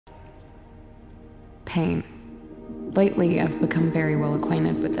pain. Lately, I've become very well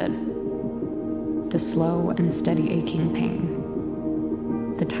acquainted with it. The slow and steady aching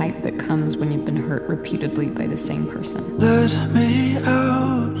pain. The type that comes when you've been hurt repeatedly by the same person. Let me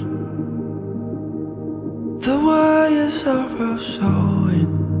out. The wires are showing.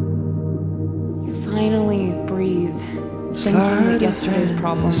 You finally breathe, thinking that yesterday's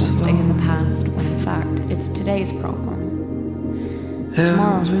problem will stay in the past, when in fact, it's today's problem.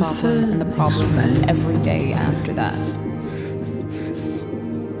 Tomorrow's problem and the problem of every day after that.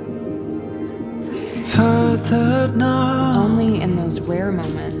 Further now. Only in those rare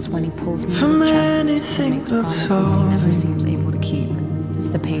moments when he pulls me to his chest and makes promises he never seems able to keep does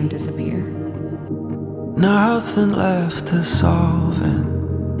the pain disappear. Nothing left to solve it.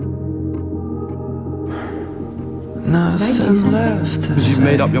 Nothing left to Because you've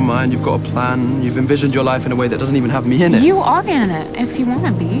made up your mind, you've got a plan, you've envisioned your life in a way that doesn't even have me in it. You are in it, if you want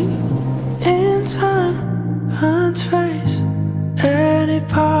to be. In time, untrace any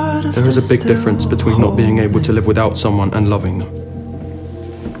part of There is a big difference between not being able to live without someone and loving them.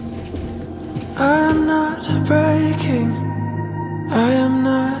 I am not breaking, I am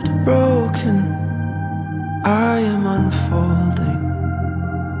not broken, I am unfolding.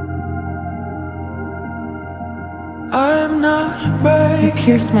 I am not breaking. You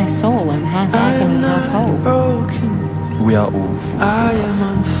pierce my soul in half agony, half hope. Broken. We are all. I am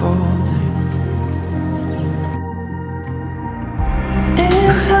unfolding.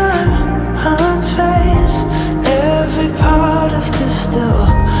 In time, untrace every part of this still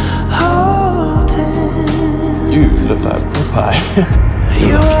holding. You look like Popeye.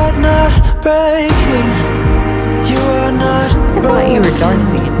 You are not breaking. You are not broken. I thought you were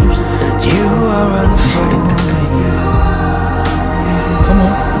Darcy and you're just You are unfolding.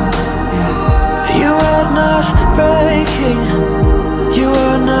 You are not breaking, you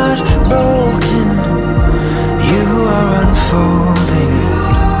are not broken, you are unfolding.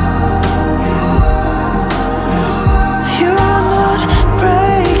 You are not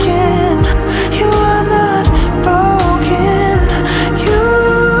breaking, you are not broken, you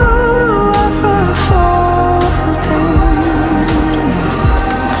are unfolding.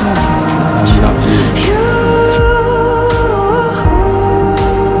 I love you so much. I love you.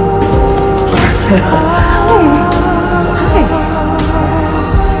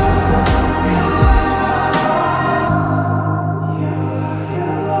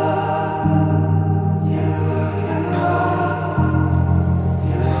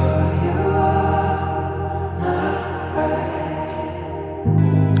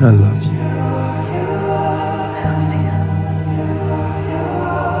 I love you.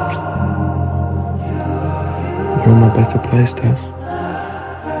 You're my better place, Tess.